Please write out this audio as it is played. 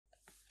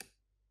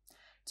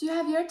Do you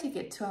have your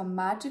ticket to a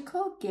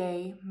magical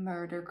gay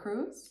murder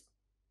cruise?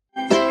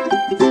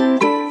 Hello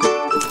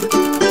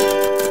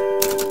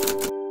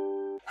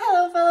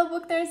fellow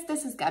bookters,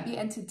 this is Gabby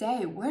and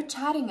today we're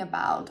chatting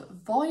about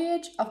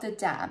Voyage of the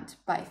Damned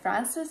by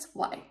Frances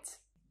White.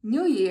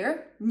 New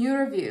year, new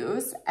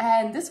reviews,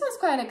 and this was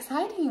quite an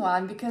exciting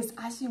one because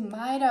as you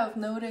might have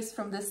noticed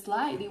from this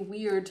slightly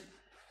weird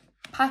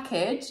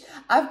package,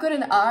 I've got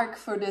an ARC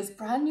for this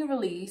brand new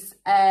release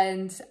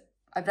and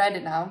I've read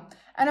it now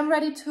and I'm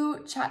ready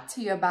to chat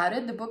to you about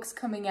it. The book's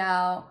coming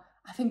out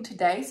I think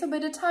today, so by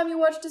the time you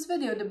watch this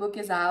video the book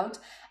is out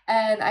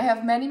and I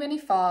have many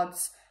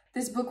thoughts.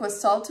 This book was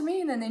sold to me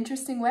in an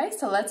interesting way,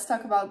 so let's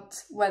talk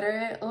about whether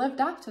it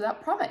lived up to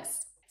that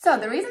promise. So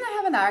the reason I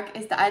have an ARC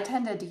is that I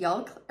attended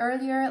YALC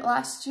earlier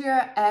last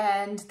year,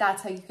 and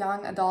that's a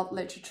young adult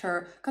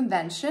literature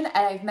convention,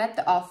 and I've met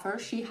the author.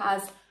 She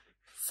has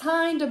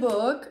signed a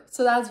book,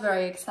 so that's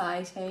very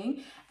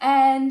exciting,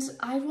 and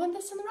I won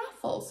this in the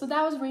raffle, so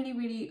that was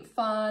really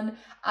fun.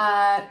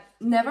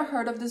 Never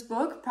heard of this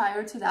book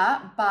prior to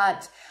that,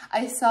 but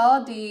I saw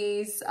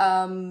these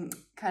kind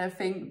of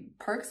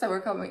perks that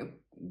were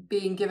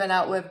being given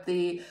out with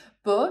the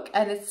book,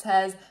 and it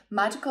says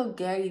magical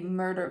gay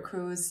murder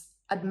cruise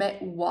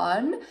admit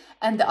 1,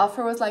 and the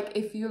offer was like,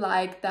 if you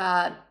like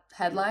that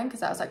headline,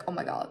 because I was like, oh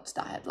my god,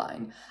 that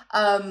headline,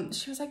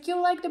 she was like,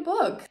 you'll like the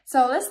book.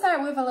 So let's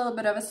start with a little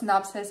bit of a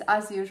synopsis.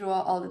 As usual,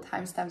 all the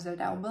timestamps are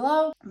down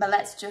below, but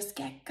let's just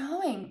get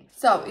going.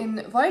 So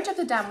in Voyage of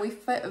the Damned, we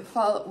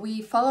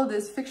follow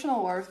this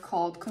fictional world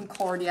called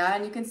Concordia,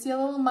 and you can see a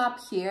little map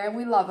here.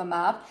 We love a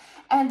map,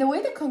 and the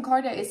way that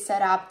Concordia is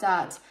set up,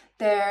 that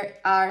there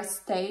are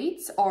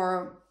states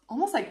or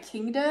almost like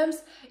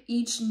kingdoms,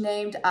 each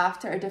named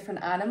after a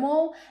different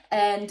animal,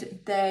 and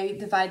they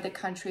divide the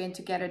country, and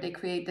together they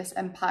create this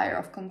empire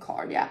of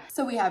Concordia.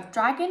 So we have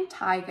dragon,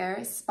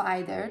 tiger,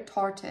 spider,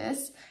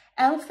 tortoise,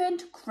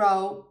 elephant,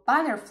 crow,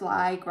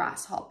 bannerfly,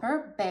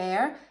 grasshopper,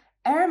 bear,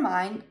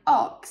 ermine,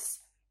 ox,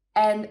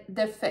 and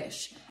the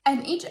fish.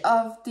 And each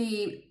of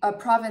the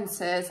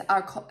provinces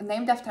are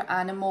named after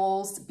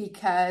animals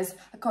because,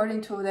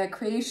 according to the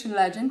creation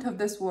legend of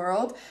this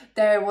world,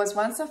 there was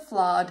once a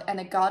flood and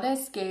a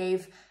goddess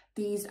gave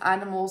these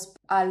animals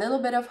a little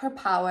bit of her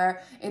power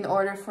in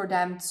order for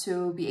them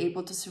to be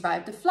able to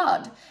survive the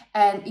flood.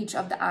 And each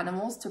of the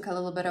animals took a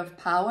little bit of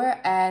power,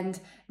 and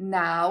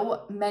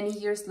now, many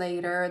years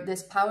later,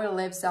 this power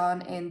lives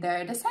on in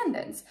their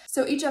descendants.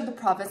 So each of the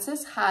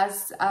provinces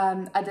has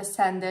a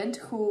descendant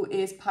who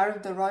is part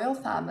of the royal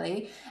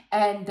family,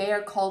 and they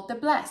are called the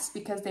Blessed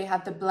because they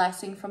have the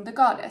blessing from the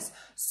goddess.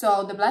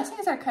 So the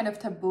blessings are kind of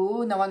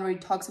taboo. No one really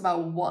talks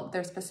about what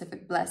their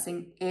specific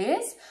blessing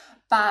is,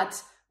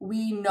 but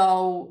we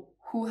know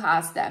who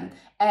has them.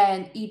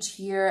 And each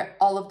year,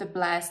 all of the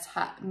Blessed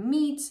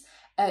meet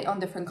on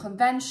different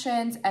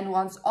conventions, and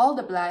once all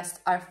the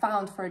Blessed are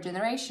found for a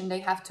generation,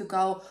 they have to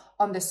go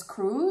on this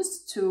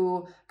cruise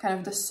to kind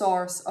of the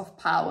source of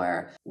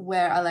power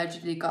where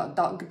allegedly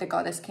the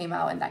goddess came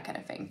out and that kind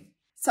of thing.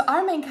 So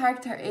our main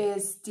character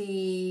is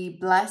the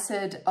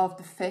Blessed of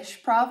the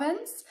Fish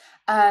province.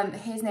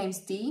 His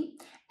name's Dee,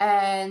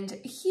 and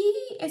he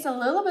is a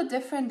little bit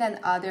different than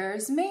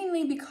others,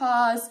 mainly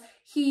because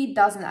he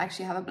doesn't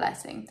actually have a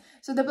blessing.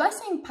 So the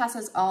blessing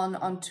passes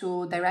on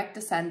to direct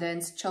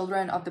descendants,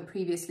 children of the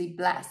previously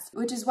blessed,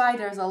 which is why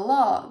there's a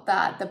law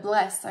that the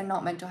blessed are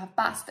not meant to have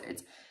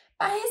bastards.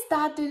 But his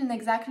dad didn't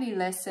exactly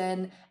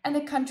listen, and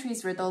the country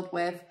is riddled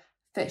with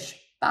fish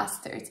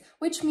bastards,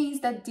 which means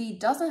that Dee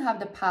doesn't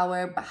have the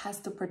power but has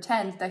to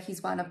pretend that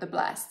he's one of the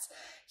blessed.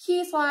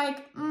 He's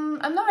like,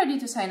 I'm not ready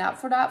to sign up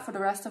for that for the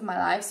rest of my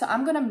life, so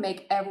I'm gonna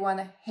make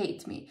everyone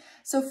hate me.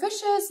 So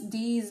Fish's,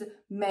 Dee's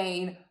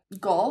main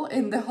goal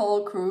in the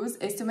whole cruise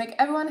is to make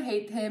everyone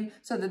hate him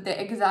so that they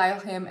exile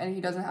him and he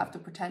doesn't have to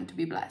pretend to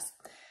be blessed.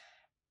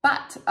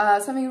 But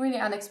something really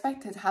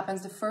unexpected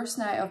happens the first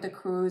night of the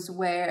cruise,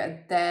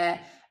 where the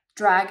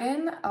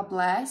dragon,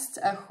 Blessed,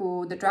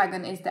 who the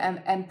dragon is the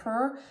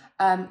emperor,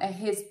 and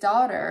his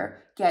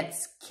daughter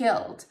gets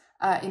killed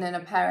in an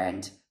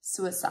apparent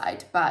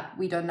suicide, but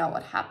we don't know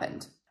what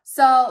happened.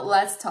 So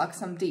let's talk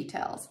some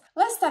details.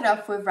 Let's start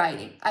off with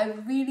writing. I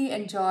really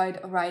enjoyed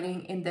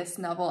writing in this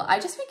novel. I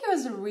just think it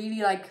was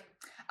really like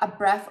a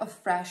breath of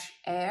fresh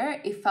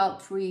air. It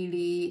felt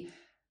really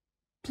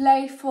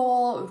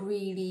playful,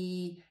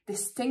 really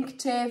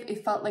distinctive.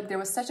 It felt like there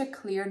was such a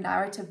clear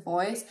narrative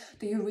voice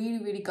that you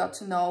really got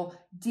to know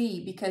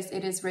Dee, because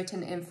it is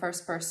written in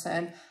first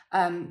person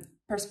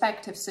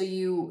perspective, so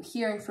you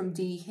hearing from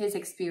Dee his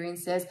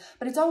experiences,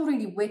 but it's all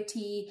really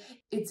witty,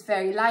 it's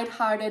very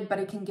lighthearted, but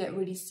it can get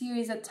really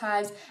serious at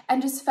times,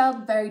 and just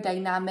felt very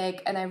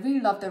dynamic. And I really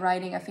loved the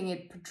writing. I think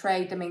it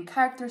portrayed the main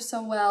character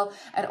so well,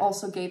 and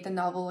also gave the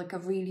novel like a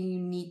really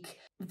unique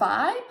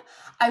vibe.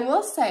 I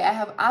will say I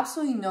have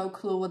absolutely no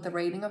clue what the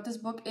rating of this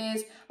book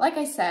is. Like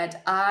I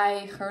said,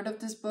 I heard of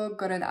this book,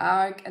 got an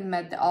ARC, and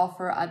met the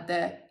author at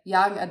the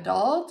young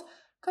adult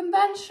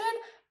convention,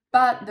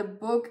 but the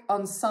book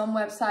on some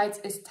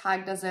websites is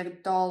tagged as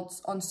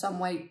adults, on some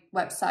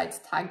websites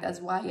tagged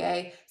as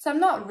YA, so I'm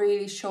not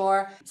really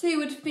sure. So you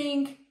would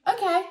think,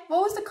 okay,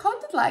 what was the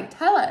content like?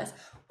 Tell us.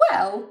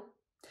 Well,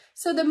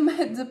 so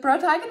the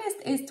protagonist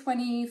is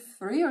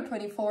 23 or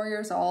 24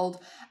 years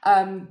old,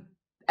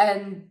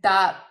 and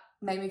that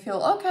made me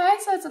feel, okay,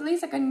 so it's at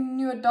least like a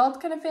new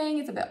adult kind of thing.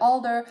 It's a bit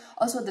older.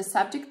 Also, the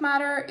subject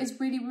matter is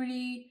really,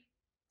 really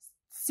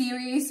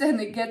serious, and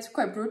it gets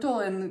quite brutal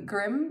and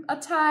grim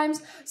at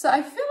times. So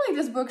I feel like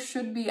this book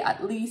should be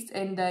at least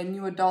in the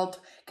new adult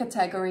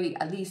category,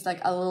 at least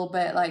like a little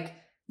bit like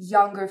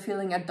younger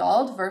feeling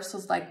adult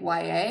versus like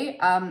YA,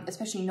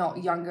 especially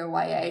not younger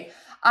YA.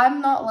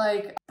 I'm not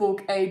like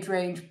book age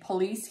range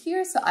police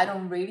here, so I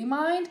don't really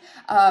mind,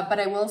 but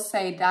I will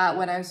say that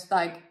when I was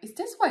like, is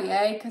this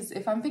YA? Because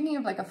if I'm thinking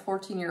of like a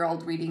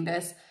 14-year-old reading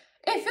this,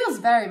 it feels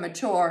very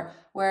mature,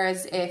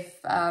 whereas if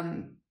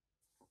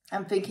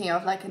I'm thinking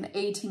of like an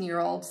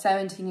 18-year-old,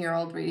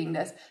 17-year-old reading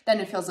this, then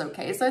it feels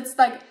okay. So it's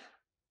like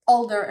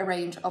older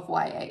range of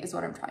YA is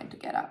what I'm trying to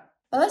get at.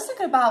 But let's talk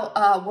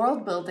about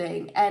world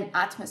building and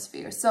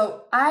atmosphere.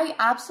 So I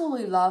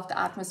absolutely love the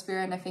atmosphere,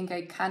 and I think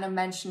I kind of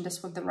mentioned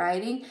this with the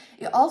writing.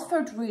 It all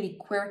felt really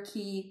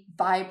quirky,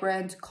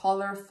 vibrant,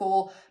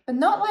 colorful, but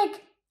not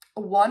like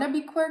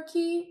wannabe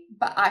quirky,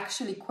 but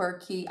actually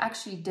quirky,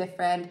 actually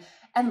different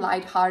and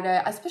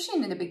lighthearted,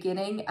 especially in the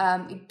beginning.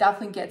 It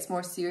definitely gets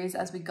more serious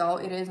as we go.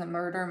 It is a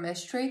murder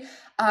mystery,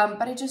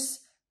 but it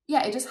just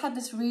had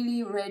this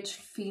really rich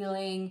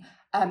feeling.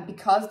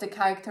 Because the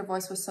character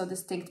voice was so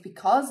distinct,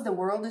 because the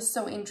world is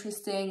so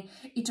interesting.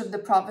 Each of the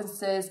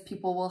provinces,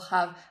 people will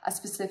have a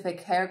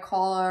specific hair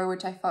color,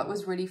 which I thought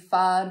was really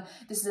fun.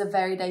 This is a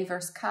very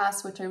diverse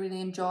cast, which I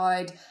really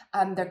enjoyed.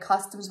 Their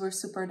customs were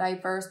super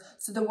diverse.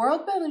 So the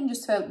world building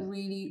just felt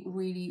really,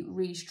 really,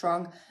 really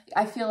strong.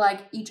 I feel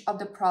like each of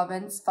the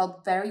province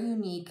felt very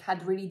unique,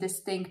 had really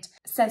distinct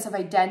sense of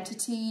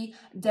identity.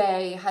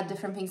 They had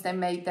different things that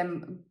made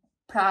them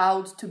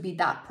proud to be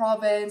that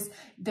province,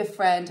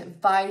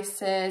 different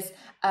vices,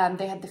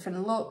 they had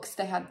different looks,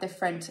 they had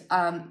different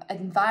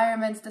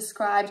environments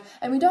described,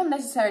 and we don't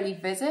necessarily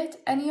visit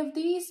any of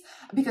these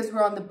because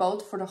we're on the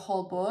boat for the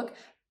whole book,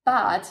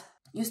 but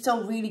you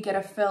still really get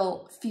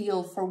a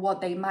feel for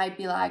what they might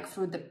be like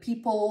through the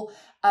people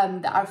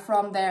that are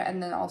from there,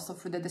 and then also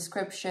through the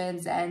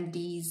descriptions and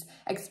these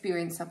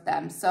experience of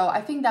them. So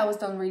I think that was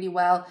done really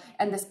well,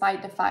 and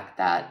despite the fact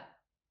that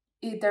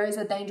there is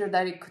a danger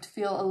that it could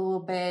feel a little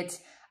bit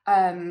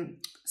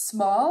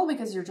small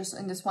because you're just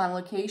in this one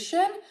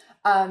location,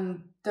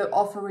 the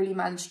author really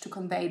managed to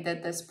convey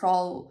that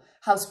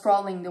how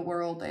sprawling the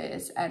world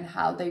is and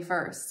how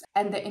diverse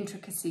and the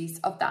intricacies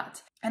of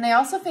that. And I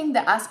also think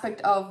the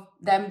aspect of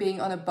them being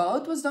on a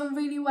boat was done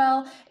really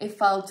well. It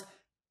felt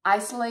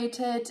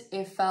isolated.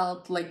 It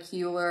felt like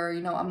you were,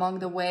 among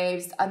the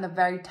waves on a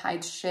very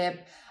tight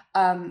ship.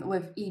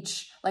 With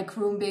each like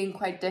room being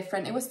quite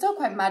different. It was still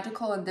quite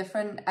magical and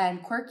different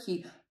and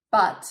quirky,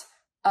 but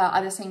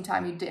at the same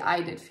time,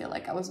 I did feel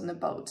like I was on a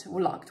boat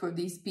locked with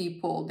these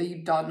people that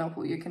you don't know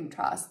who you can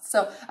trust.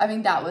 So I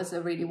think that was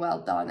a really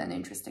well done and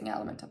interesting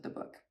element of the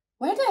book.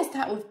 Where do I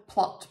start with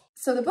plot?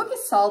 So the book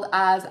is sold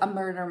as a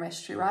murder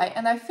mystery, right?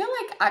 And I feel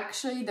like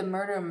actually the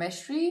murder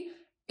mystery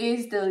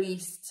is the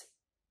least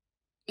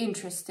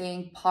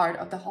interesting part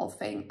of the whole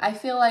thing. I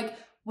feel like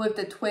with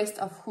the twist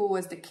of who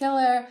was the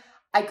killer,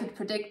 I could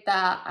predict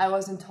that. I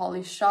wasn't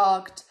totally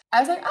shocked. I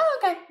was like, oh,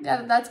 okay,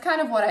 yeah, that's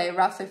kind of what I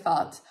roughly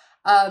thought.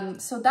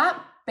 So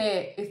that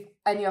bit, if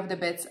any of the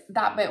bits,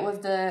 that bit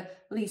was the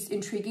least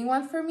intriguing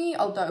one for me,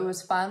 although it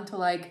was fun to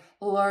like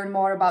learn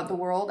more about the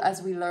world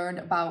as we learned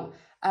about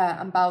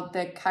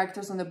the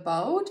characters on the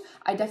boat.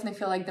 I definitely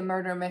feel like the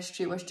murder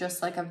mystery was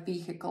just like a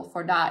vehicle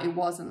for that. It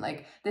wasn't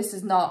like, this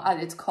is not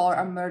at its core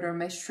a murder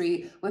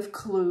mystery with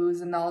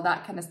clues and all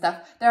that kind of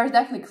stuff. There are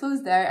definitely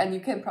clues there, and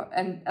you can,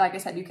 and like I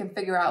said, you can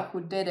figure out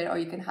who did it, or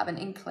you can have an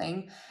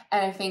inkling.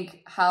 And I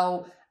think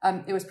how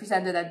it was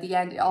presented at the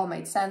end, it all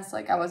made sense.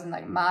 Like I wasn't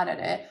like mad at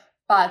it,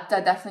 but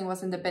that definitely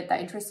wasn't the bit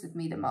that interested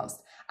me the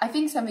most. I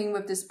think something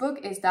with this book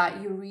is that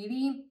you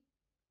really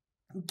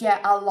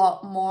get a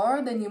lot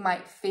more than you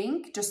might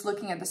think just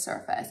looking at the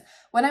surface.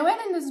 When I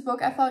went into this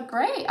book, I thought,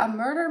 great, a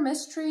murder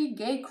mystery,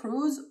 gay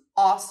cruise,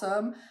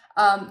 awesome.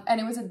 And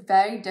it was a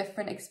very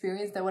different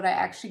experience than what I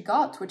actually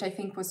got, which I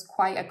think was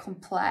quite a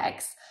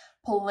complex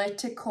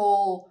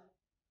political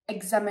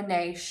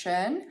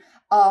examination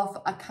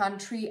of a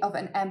country, of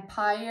an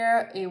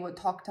empire. It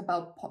talked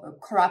about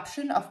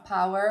corruption of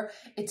power.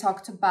 It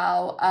talked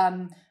about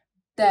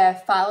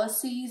the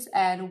fallacies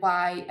and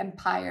why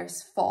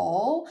empires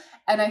fall.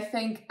 And I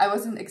think I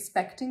wasn't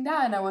expecting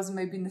that, and I wasn't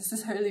maybe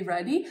necessarily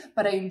ready,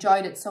 but I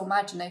enjoyed it so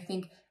much. And I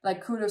think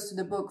like kudos to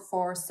the book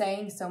for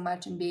saying so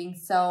much and being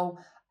so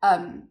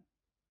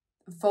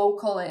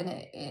vocal in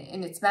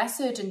its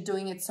message and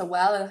doing it so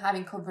well and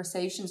having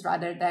conversations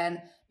rather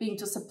than being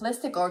too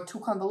simplistic or too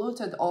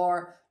convoluted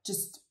or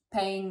just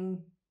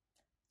paying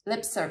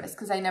lip service,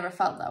 because I never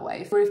felt that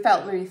way. It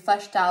felt really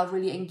fleshed out,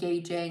 really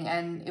engaging,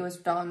 and it was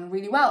done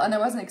really well, and I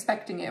wasn't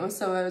expecting it. It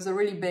was a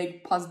really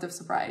big positive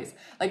surprise,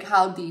 like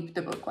how deep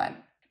the book went.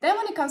 Then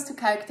when it comes to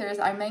characters,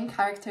 our main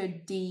character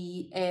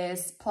D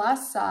is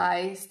plus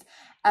sized,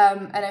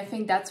 and I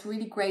think that's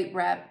really great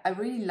rep. I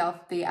really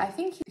love D. I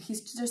think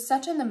he's just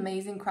such an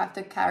amazing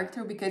crafted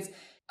character, because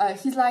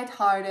he's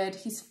lighthearted,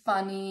 he's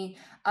funny,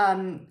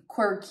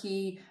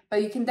 quirky,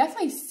 but you can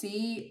definitely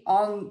see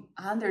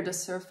under the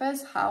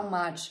surface how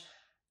much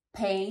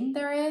pain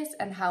there is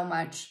and how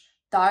much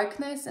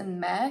darkness and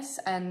mess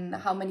and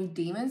how many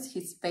demons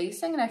he's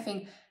facing. And I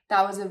think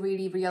that was a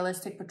really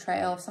realistic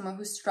portrayal of someone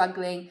who's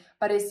struggling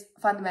but is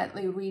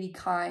fundamentally really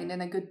kind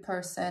and a good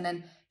person,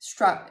 and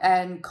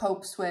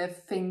copes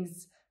with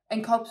things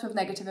and copes with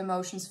negative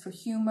emotions for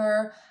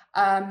humor.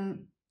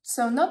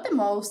 So not the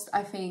most,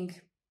 I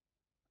think,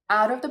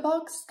 out of the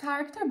box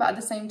character, but at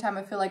the same time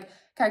I feel like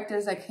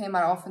characters like him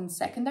are often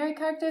secondary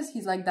characters.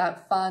 He's like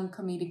that fun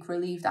comedic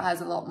relief that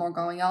has a lot more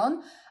going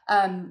on,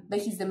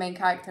 but he's the main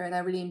character, and I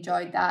really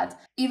enjoyed that.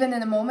 Even in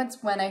the moments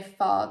when I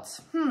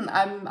thought,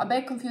 I'm a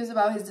bit confused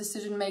about his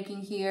decision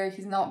making here,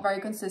 he's not very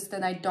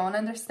consistent, I don't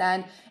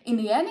understand, in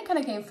the end it kind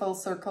of came full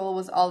circle,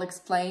 was all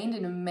explained,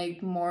 and it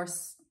made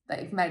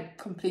it made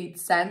complete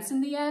sense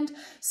in the end.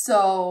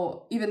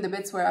 So even the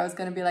bits where I was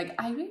gonna be like,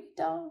 I really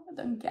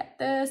don't get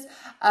this,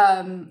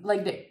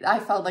 I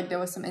felt like there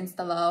was some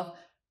insta love.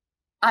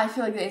 I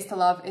feel like the insta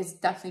love is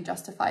definitely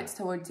justified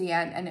towards the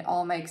end, and it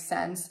all makes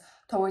sense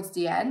towards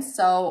the end.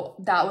 So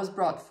that was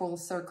brought full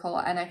circle,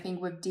 and I think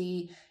with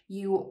D,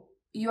 you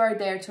are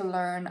there to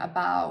learn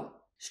about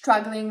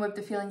struggling with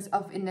the feelings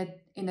of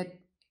inadequacy.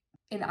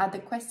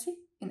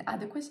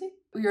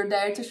 You're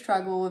there to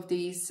struggle with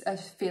these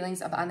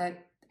feelings of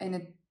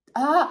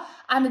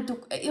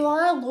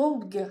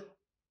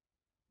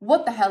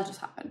what the hell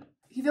just happened?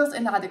 He feels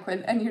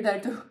inadequate, and you're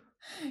there to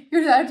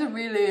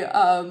really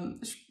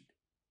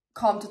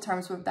come to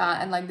terms with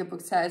that, and like the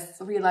book says,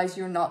 realize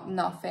you're not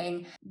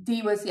nothing.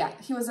 D was,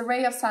 he was a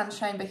ray of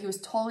sunshine, but he was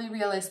totally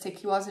realistic.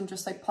 He wasn't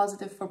just like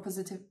positive for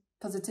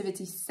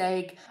positivity's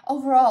sake.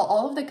 Overall,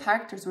 all of the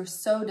characters were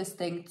so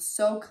distinct,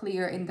 so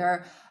clear in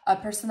their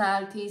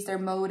personalities, their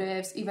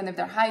motives, even if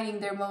they're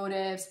hiding their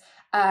motives,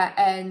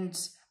 and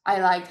I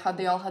liked how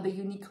they all had a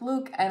unique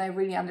look, and I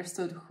really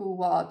understood who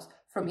was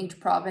from each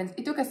province.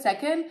 It took a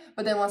second,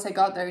 but then once I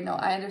got there,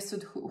 I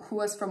understood who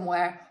was from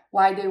where,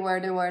 why they were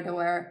the way they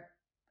were,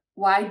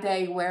 why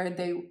they were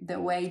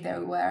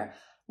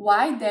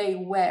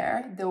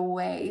the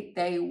way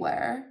they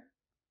were.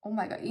 Oh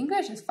my god,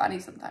 English is funny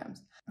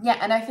sometimes. Yeah,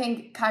 and I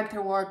think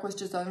character work was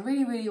just done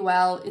really, really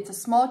well. It's a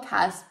small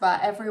cast,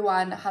 but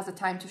everyone has a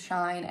time to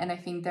shine, and I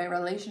think their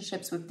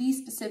relationships with these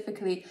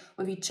specifically,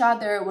 with each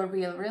other, were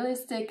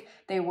realistic.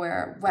 They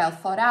were well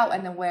thought out,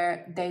 and they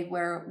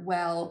were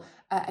well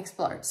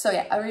explored. So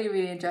yeah, I really,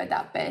 really enjoyed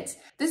that bit.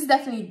 This is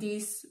definitely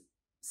Dee's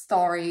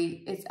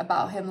story. It's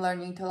about him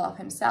learning to love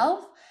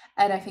himself,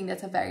 and I think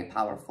that's a very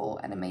powerful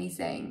and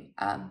amazing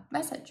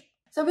message.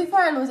 So before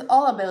I lose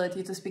all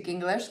ability to speak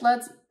English,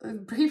 let's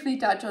briefly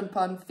touch on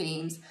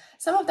themes.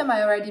 Some of them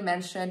I already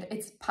mentioned.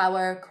 It's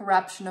power,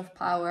 corruption of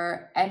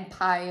power,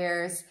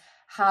 empires,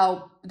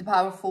 how the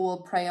powerful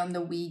will prey on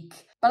the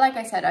weak. But like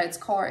I said, at its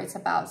core, it's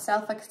about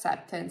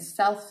self-acceptance,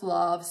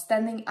 self-love,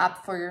 standing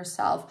up for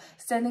yourself,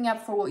 standing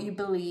up for what you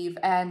believe.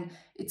 And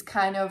it's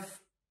kind of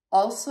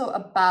also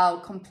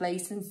about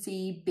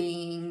complacency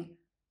being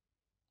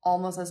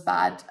almost as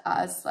bad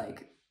as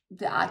like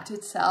the act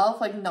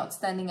itself, like not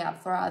standing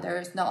up for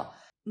others, not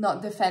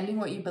defending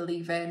what you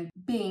believe in,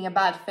 being a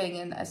bad thing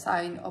and a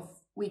sign of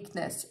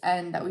weakness,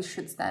 and that we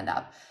should stand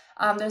up.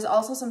 There's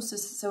also some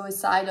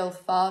suicidal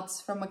thoughts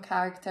from a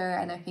character,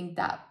 and I think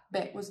that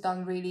bit was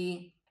done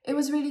really, it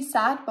was really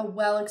sad but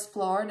well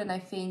explored. And I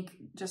think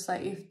just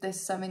like if this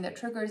is something that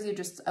triggers you,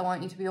 I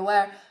want you to be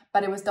aware,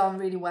 but it was done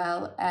really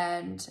well,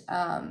 and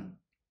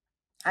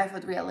I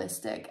thought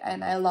realistic,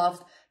 and I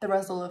loved the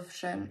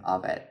resolution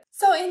of it.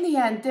 So in the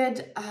end,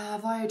 did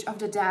Voyage of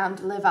the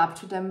Damned live up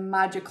to the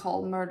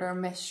magical murder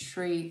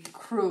mystery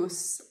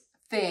cruise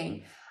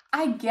thing?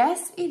 I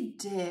guess it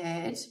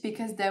did,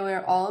 because there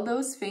were all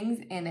those things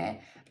in it,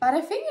 but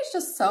I think it's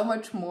just so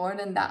much more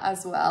than that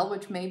as well,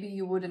 which maybe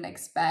you wouldn't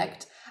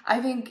expect.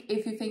 I think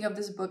if you think of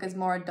this book as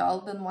more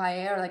adult than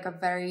YA, or like a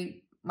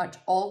very much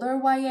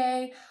older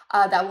YA,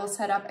 that will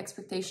set up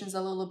expectations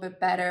a little bit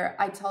better.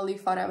 I totally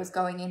thought I was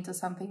going into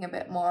something a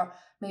bit more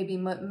maybe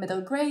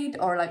middle grade,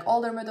 or like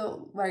older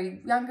very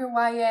younger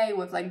YA,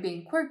 with like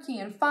being quirky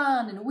and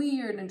fun and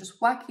weird and just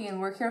wacky, and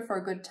we're here for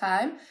a good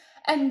time.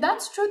 And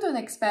that's true to an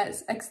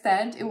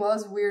extent. It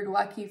was weird,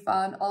 wacky,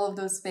 fun, all of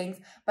those things,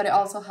 but it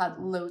also had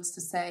loads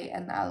to say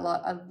and a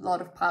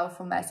lot of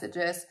powerful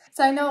messages.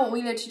 So I know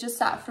we literally just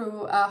sat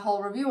through a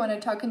whole review and I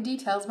talk in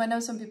details, but I know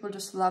some people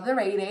just love the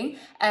rating,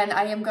 and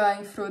I am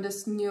going through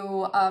this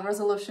new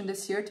resolution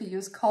this year to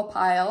use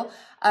Compile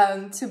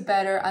to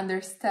better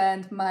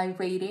understand my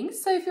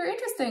ratings. So if you're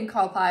interested in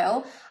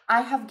Compile,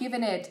 I have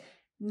given it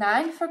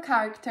 9 for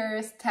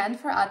characters, 10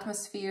 for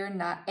atmosphere,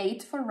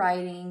 8 for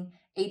writing,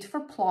 8 for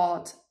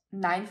plot,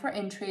 9 for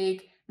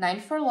intrigue, 9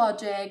 for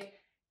logic,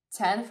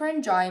 10 for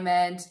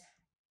enjoyment,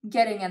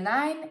 getting a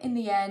 9 in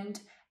the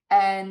end,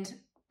 and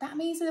that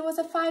means it was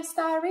a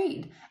 5-star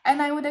read.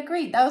 And I would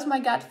agree, that was my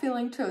gut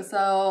feeling too.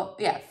 So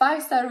yeah,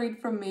 5-star read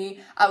from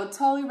me. I would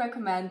totally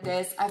recommend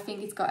this. I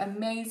think it's got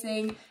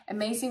amazing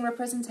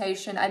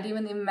representation. I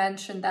didn't even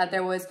mention that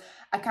there was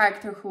a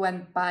character who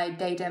went by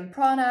they, them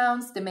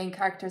pronouns. The main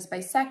character is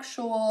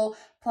bisexual,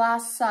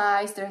 plus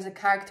size. There's a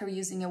character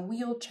using a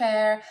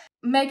wheelchair,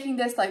 making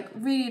this like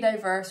really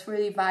diverse,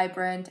 really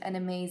vibrant and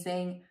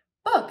amazing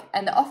book.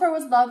 And the offer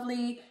was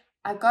lovely.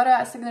 I got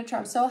a signature,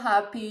 I'm so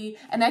happy,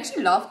 and I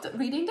actually loved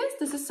reading this.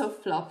 This is so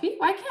floppy.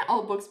 Why can't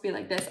all books be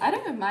like this? I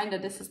don't even mind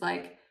that this is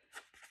like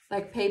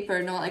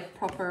paper, not like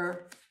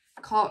proper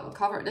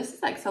cover. This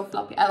is like so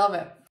floppy. I love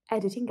it.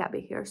 Editing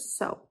Gabby here.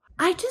 So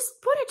I just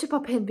wanted to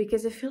pop in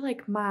because I feel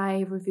like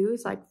my review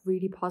is like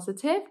really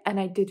positive, and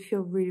I did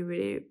feel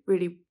really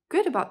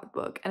good about the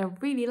book, and I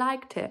really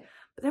liked it.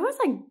 But there was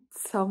like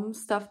some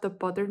stuff that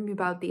bothered me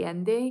about the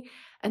ending,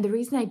 and the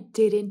reason I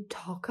didn't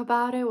talk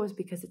about it was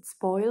because it's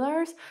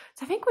spoilers.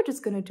 So I think we're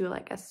just gonna do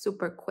like a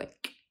super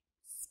quick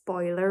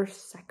spoiler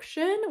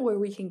section where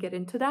we can get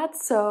into that.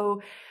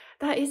 So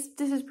this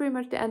is pretty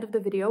much the end of the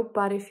video,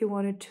 but if you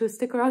wanted to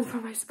stick around for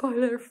my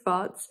spoiler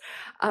thoughts,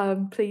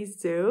 please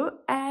do.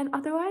 And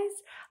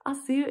otherwise, I'll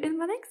see you in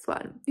my next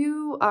one.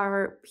 You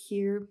are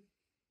here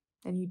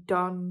and you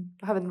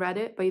haven't read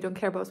it, but you don't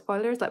care about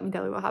spoilers, let me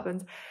tell you what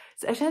happens.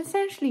 So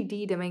essentially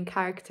Dee, the main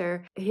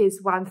character,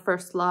 his one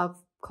first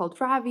love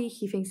called Ravi,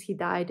 he thinks he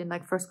died in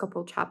like first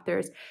couple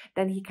chapters.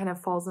 Then he kind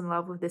of falls in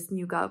love with this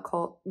new guy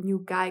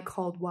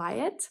called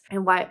Wyatt.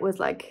 And Wyatt was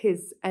like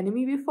his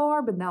enemy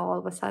before, but now all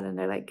of a sudden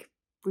they're like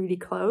really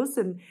close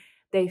and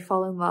they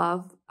fall in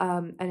love.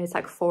 And it's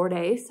like 4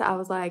 days. So I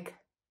was like,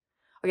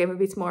 okay,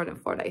 maybe it's more than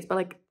 4 days, but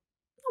like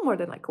no more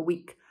than like a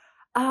week.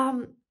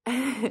 And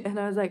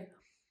I was like,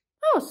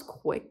 that was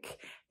quick.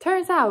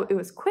 Turns out it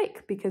was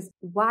quick because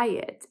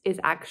Wyatt is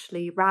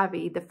actually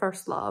Ravi, the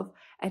first love,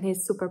 and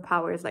his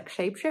superpower is like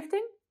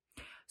shapeshifting.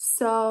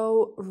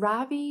 So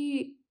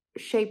Ravi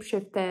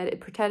shapeshifted,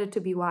 it pretended to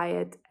be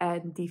Wyatt,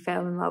 and Dee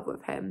fell in love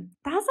with him.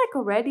 That's like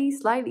already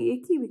slightly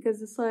icky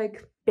because it's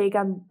like big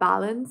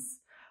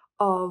imbalance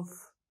of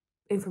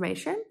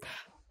information.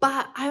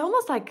 But I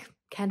almost like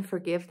can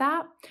forgive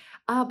that.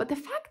 But the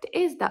fact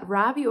is that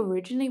Ravi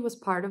originally was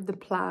part of the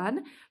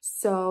plan.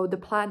 So the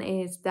plan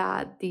is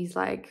that these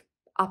like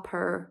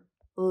upper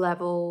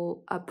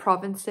level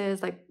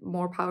provinces, like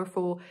more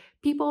powerful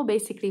people,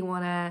 basically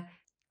want to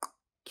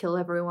kill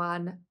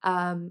everyone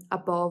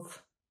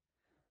above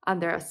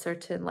under a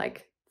certain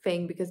like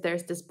thing, because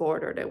there's this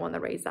border they want to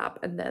raise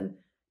up, and then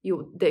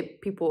the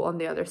people on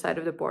the other side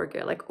of the border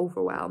get like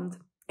overwhelmed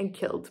and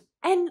killed.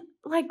 And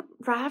like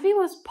Ravi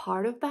was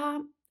part of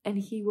that, and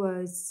he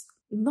was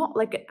not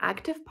like an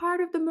active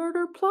part of the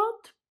murder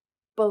plot,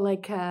 but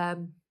like a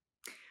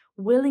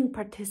willing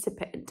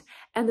participant.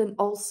 And then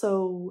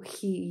also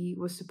he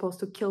was supposed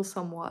to kill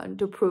someone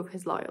to prove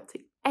his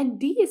loyalty. And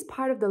Dee is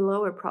part of the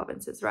lower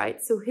provinces,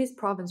 right? So his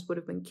province would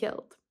have been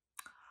killed.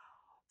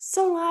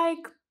 So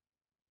like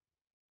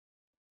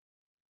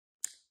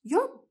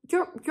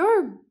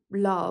your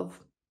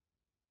love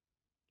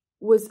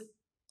was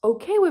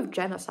okay with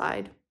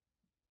genocide,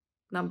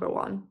 number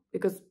one,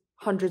 because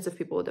hundreds of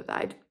people would have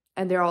died.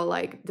 And they're all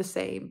like the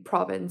same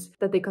province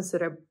that they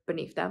consider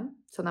beneath them.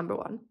 So number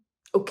one,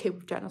 okay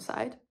with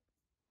genocide.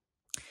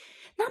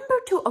 Number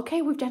two,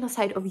 okay with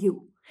genocide of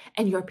you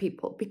and your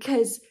people,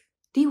 because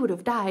Dee would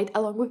have died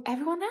along with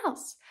everyone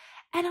else.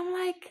 And I'm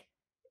like,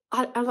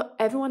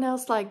 everyone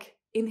else like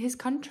in his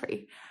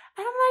country.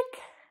 And I'm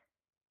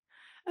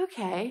like,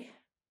 okay,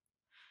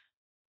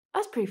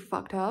 that's pretty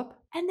fucked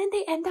up. And then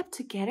they end up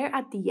together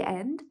at the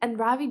end. And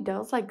Ravi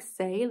does like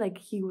say like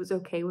he was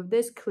okay with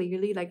this.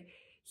 Clearly, like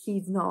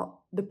he's not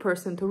the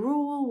person to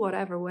rule,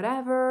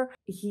 whatever.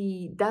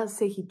 He does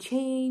say he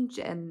changed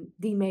and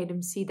Dee made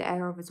him see the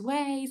error of his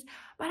ways.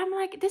 But I'm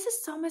like, this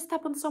is so messed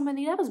up on so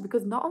many levels,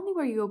 because not only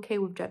were you okay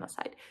with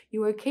genocide,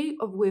 you were okay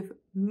with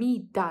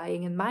me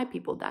dying and my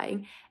people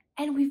dying.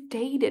 And we've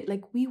dated,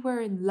 like we were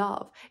in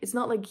love. It's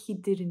not like he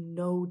didn't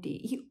know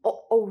Dee. He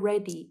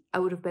already, I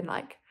would have been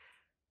like,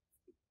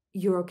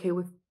 you're okay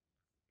with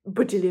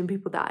bajillion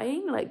people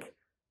dying? Like,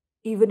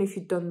 even if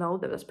you don't know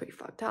them, that's pretty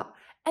fucked up.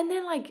 And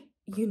then like,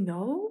 you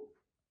know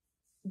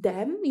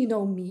them, you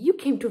know me, you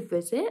came to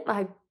visit,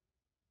 like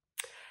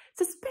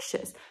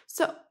suspicious.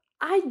 So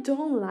I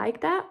don't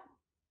like that.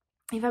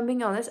 If I'm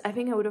being honest, I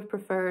think I would have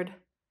preferred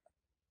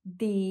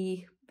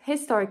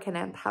his story can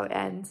end how it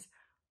ends,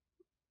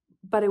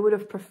 but I would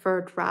have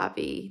preferred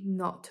Ravi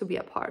not to be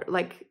a part,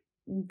 like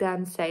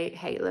them say,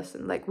 hey,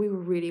 listen, like we were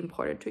really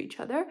important to each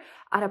other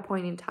at a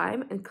point in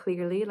time, and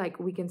clearly like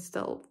we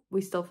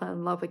still fell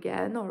in love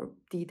again, or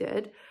Dee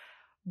did,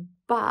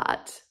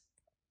 but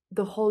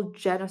the whole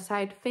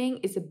genocide thing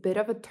is a bit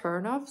of a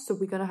turnoff, so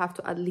we're gonna have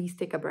to at least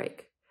take a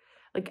break.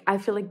 Like I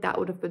feel like that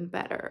would have been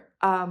better.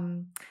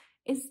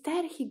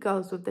 Instead, he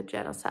goes with the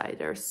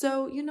genocider.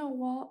 So, you know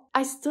what?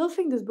 I still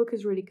think this book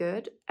is really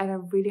good and I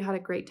really had a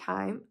great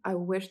time. I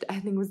wish the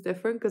ending was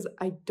different because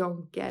I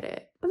don't get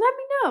it. But let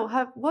me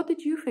know, what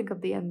did you think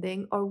of the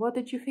ending, or what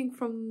did you think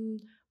from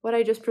what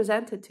I just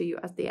presented to you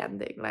as the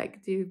ending?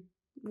 Like,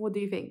 what do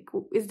you think?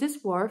 Is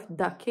this worth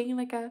ducking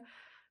like a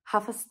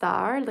half a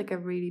star? Like, I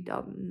really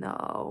don't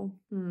know.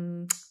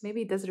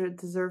 Maybe it doesn't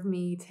deserve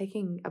me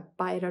taking a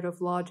bite out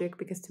of logic,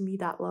 because to me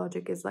that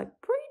logic is like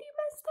pretty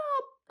messed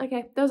up.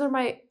 Okay, those are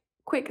my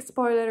quick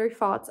spoilery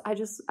thoughts. I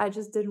just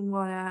didn't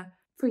want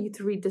for you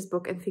to read this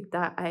book and think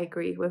that I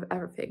agree with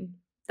everything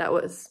that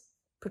was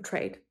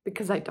portrayed,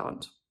 because I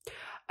don't.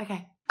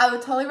 Okay, I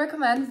would totally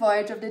recommend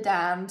Voyage of the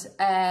Damned,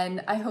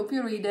 and I hope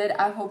you read it.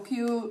 I hope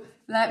you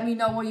let me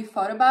know what you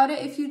thought about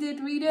it if you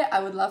did read it.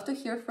 I would love to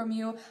hear from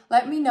you.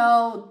 Let me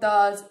know,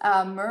 does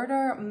a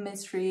murder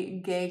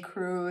mystery gay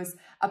cruise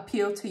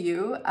appeal to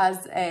you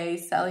as a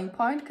selling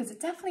point? Because it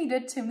definitely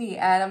did to me,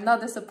 and I'm not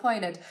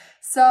disappointed.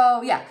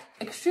 So yeah,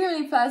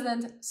 extremely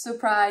pleasant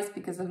surprise,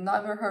 because I've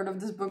never heard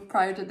of this book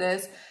prior to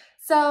this.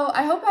 So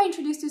I hope I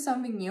introduced you to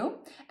something new,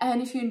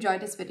 and if you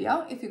enjoyed this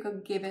video, if you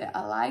could give it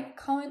a like,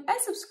 comment, and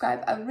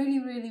subscribe, I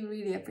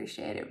really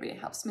appreciate it. It really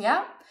helps me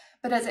out.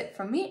 But that's it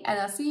from me, and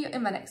I'll see you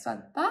in my next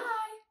one. Bye!